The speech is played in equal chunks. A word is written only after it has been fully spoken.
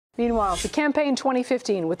Meanwhile, the campaign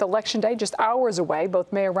 2015, with Election Day just hours away,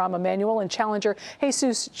 both Mayor Rahm Emanuel and challenger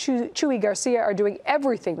Jesus Chuy Garcia are doing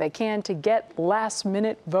everything they can to get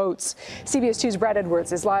last-minute votes. CBS 2's Brad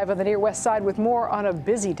Edwards is live on the Near West Side with more on a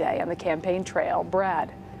busy day on the campaign trail.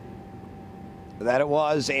 Brad. That it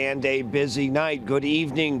was, and a busy night. Good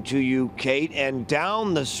evening to you, Kate. And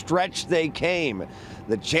down the stretch they came.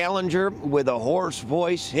 The challenger with a hoarse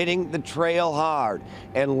voice hitting the trail hard.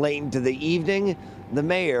 And late into the evening, the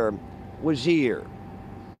mayor was here.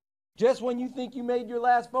 Just when you think you made your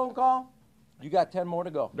last phone call, you got 10 more to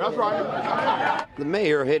go. That's right. The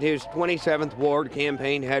mayor hit his 27th Ward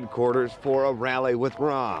campaign headquarters for a rally with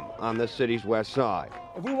Rahm on the city's west side.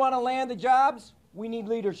 If we want to land the jobs, we need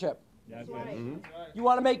leadership. That's right. You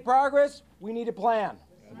want to make progress, we need a plan.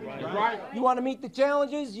 That's right. You want to meet the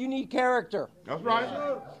challenges, you need character. That's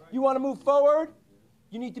right. You want to move forward,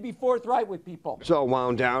 you need to be forthright with people. So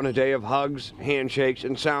wound down a day of hugs, handshakes,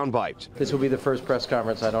 and sound bites. This will be the first press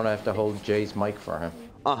conference I don't have to hold Jay's mic for him.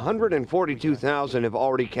 142,000 have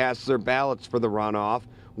already cast their ballots for the runoff,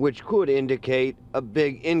 which could indicate a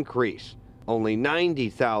big increase. Only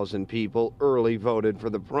 90,000 people early voted for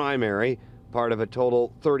the primary, part of a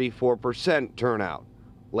total 34% turnout.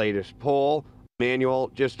 Latest poll,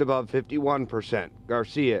 Emanuel just above 51%,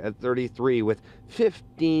 Garcia at 33%, with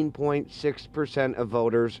 15.6% of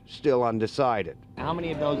voters still undecided. How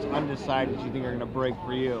many of those undecided do you think are going to break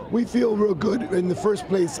for you? We feel real good. In the first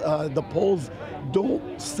place, the polls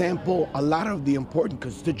don't sample a lot of the important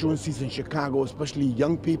constituencies in Chicago, especially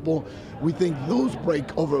young people. We think those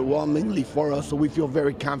break overwhelmingly for us, so we feel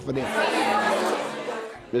very confident.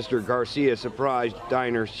 Mr. Garcia surprised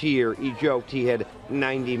diners here. He joked he had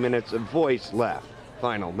 90 minutes of voice left.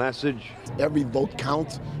 Final message. Every vote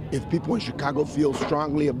counts. If people in Chicago feel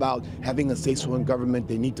strongly about having a say-so in government,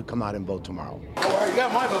 they need to come out and vote tomorrow. You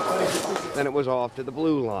got my vote. Then it was off to the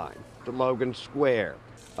Blue Line, to Logan Square.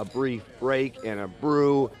 A brief break and a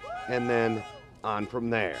brew, and then on from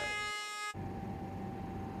there.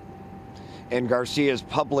 And Garcia's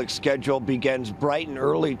public schedule begins bright and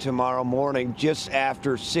early tomorrow morning, just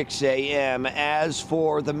after 6 a.m. As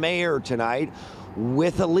for the mayor tonight,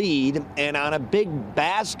 with a lead and on a big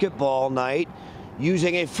basketball night,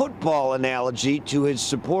 using a football analogy to his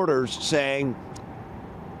supporters, saying,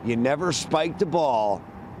 "You never spike the ball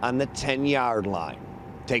on the 10-yard line,"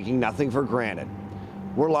 taking nothing for granted.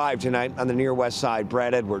 We're live tonight on the Near West Side.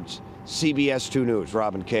 Brad Edwards, CBS 2 News.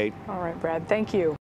 Rob and Kate. All right, Brad, thank you.